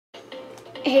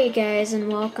Hey guys,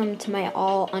 and welcome to my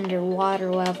all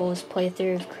underwater levels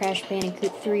playthrough of Crash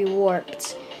Bandicoot 3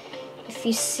 Warped. If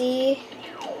you see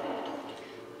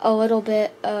a little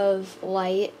bit of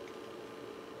light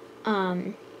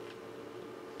on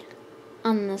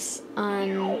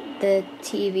the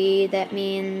TV, that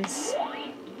means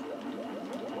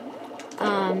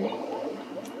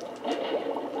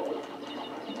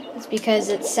it's because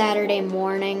it's Saturday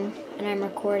morning and I'm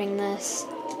recording this.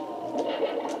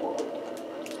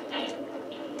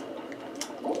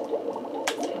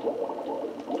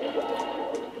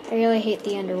 I really hate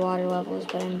the underwater levels,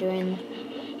 but I'm doing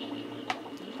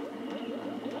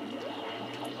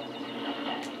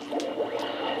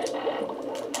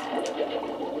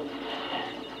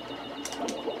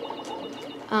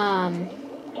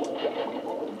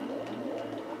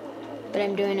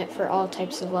it for all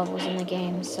types of levels in the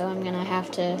game, so I'm gonna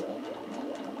have to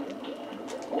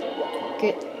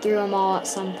get through them all at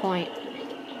some point.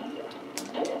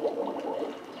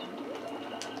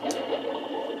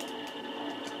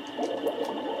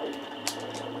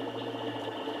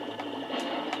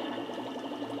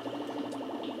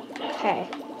 Okay,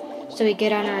 so we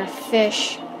get on our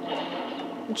fish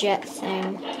jet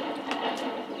thing.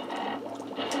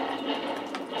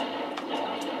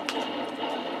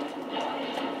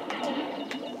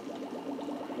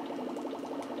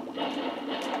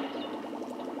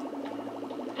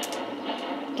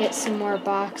 Get some more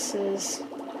boxes.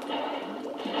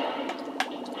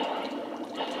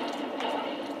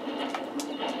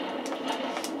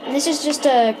 And this is just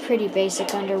a pretty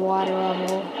basic underwater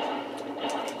level.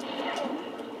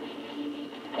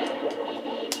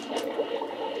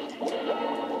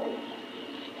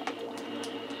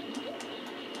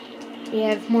 We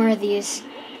have more of these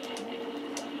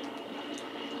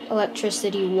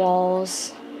electricity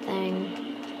walls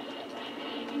thing.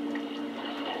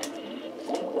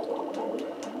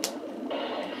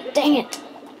 Dang it!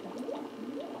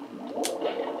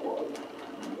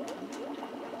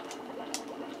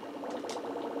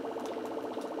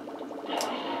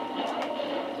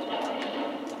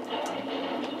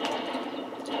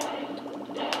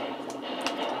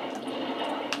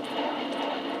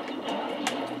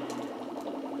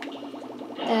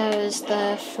 That was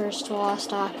the first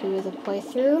Lost Aku of the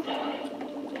playthrough.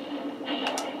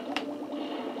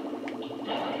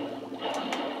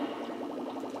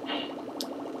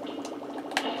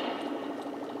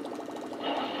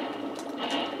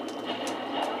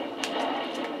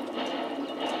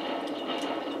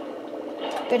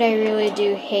 But I really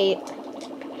do hate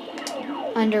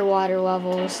underwater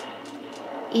levels,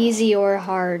 easy or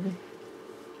hard.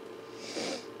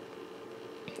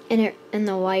 And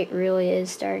the light really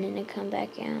is starting to come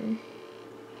back in.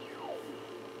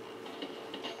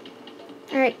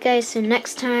 Alright guys, so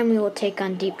next time we will take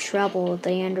on Deep Trouble,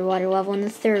 the underwater level in the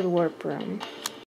third warp room.